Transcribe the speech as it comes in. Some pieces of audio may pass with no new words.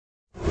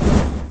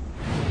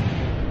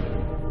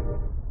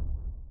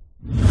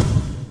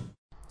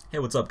Hey,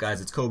 what's up guys,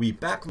 it's Kobe,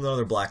 back with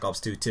another Black Ops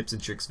 2 tips and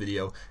tricks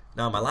video.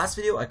 Now in my last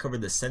video I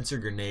covered the sensor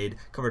grenade,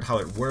 covered how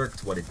it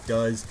worked, what it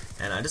does,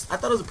 and I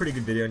thought it was a pretty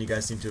good video and you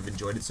guys seem to have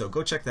enjoyed it, so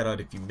go check that out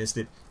if you missed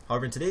it.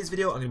 However, in today's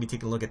video I'm going to be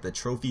taking a look at the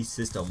trophy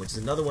system, which is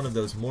another one of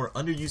those more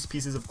underused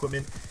pieces of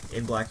equipment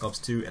in Black Ops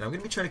 2, and I'm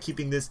going to be trying to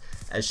keeping this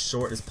as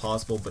short as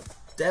possible, but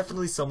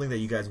definitely something that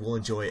you guys will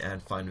enjoy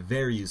and find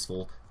very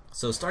useful.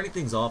 So starting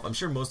things off, I'm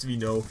sure most of you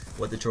know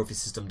what the trophy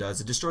system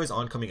does. It destroys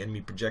oncoming enemy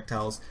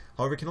projectiles.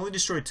 However, it can only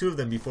destroy 2 of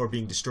them before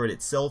being destroyed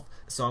itself.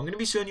 So I'm going to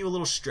be showing you a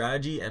little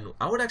strategy, and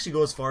I would actually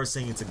go as far as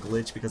saying it's a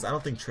glitch because I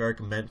don't think Treyarch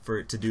meant for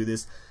it to do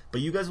this.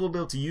 But you guys will be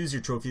able to use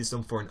your trophy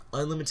system for an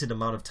unlimited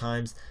amount of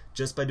times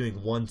just by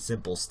doing one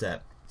simple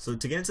step. So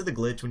to get into the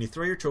glitch, when you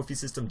throw your trophy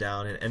system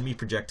down and an enemy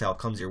projectile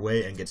comes your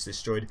way and gets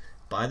destroyed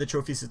by the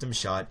trophy system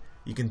shot,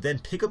 you can then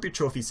pick up your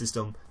trophy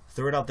system,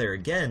 throw it out there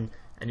again,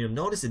 and you'll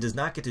notice it does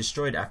not get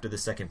destroyed after the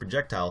second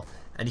projectile,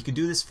 and you can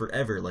do this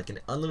forever, like an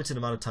unlimited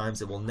amount of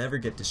times. It will never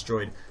get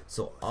destroyed.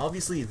 So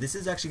obviously this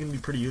is actually going to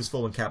be pretty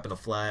useful when capping a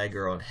flag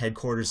or on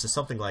headquarters or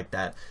something like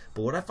that.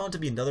 But what I found to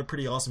be another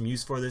pretty awesome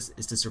use for this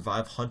is to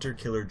survive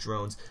hunter-killer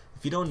drones.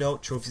 If you don't know,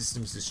 trophy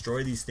systems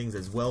destroy these things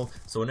as well,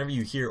 so whenever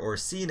you hear or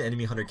see an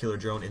enemy hunter-killer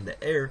drone in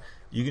the air,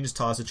 you can just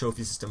toss a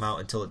trophy system out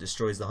until it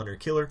destroys the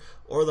hunter-killer,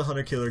 or the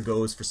hunter-killer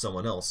goes for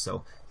someone else.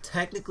 So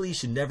technically you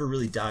should never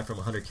really die from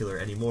a hunter-killer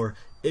anymore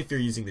if you're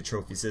using the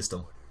trophy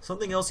system.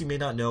 Something else you may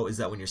not know is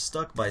that when you're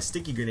stuck by a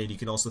sticky grenade, you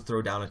can also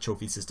throw down a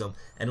trophy system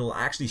and it will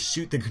actually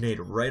shoot the grenade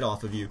right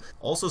off of you.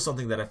 Also,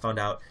 something that I found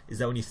out is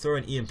that when you throw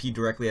an EMP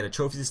directly at a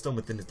trophy system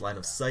within its line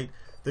of sight,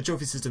 the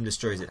trophy system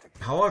destroys it.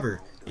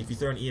 However, if you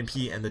throw an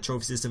EMP and the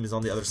trophy system is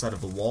on the other side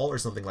of the wall or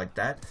something like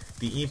that,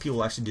 the EMP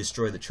will actually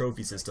destroy the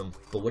trophy system.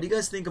 But what do you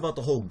guys think about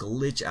the whole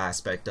glitch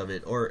aspect of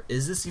it? Or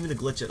is this even a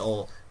glitch at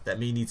all that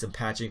may need some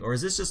patching? Or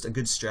is this just a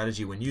good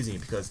strategy when using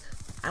it? Because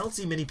I don't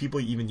see many people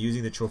even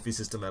using the trophy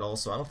system at all,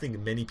 so I don't think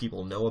many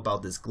people know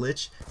about this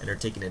glitch and are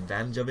taking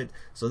advantage of it.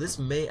 So this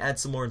may add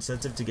some more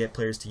incentive to get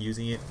players to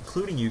using it,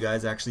 including you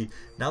guys actually.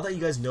 Now that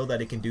you guys know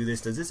that it can do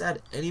this, does this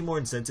add any more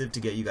incentive to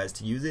get you guys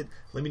to use it?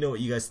 Let me know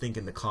what you guys think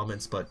in the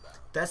comments. But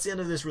that's the end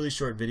of this really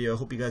short video. I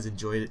hope you guys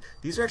enjoyed it.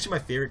 These are actually my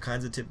favorite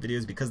kinds of tip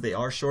videos because they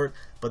are short,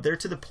 but they're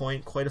to the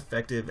point, quite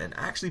effective, and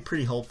actually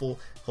pretty helpful.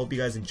 Hope you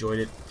guys enjoyed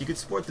it. If you could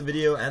support the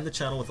video and the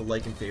channel with a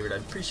like and favorite,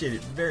 I'd appreciate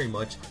it very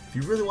much. If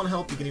you really want to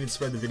help, you can even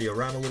spread the video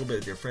around a little bit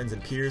with your friends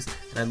and peers,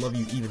 and I'd love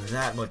you even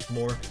that much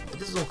more. But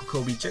this is Uncle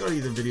Kobe. Check out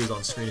either videos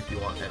on screen if you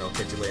want, and I'll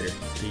catch you later.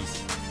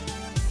 Peace.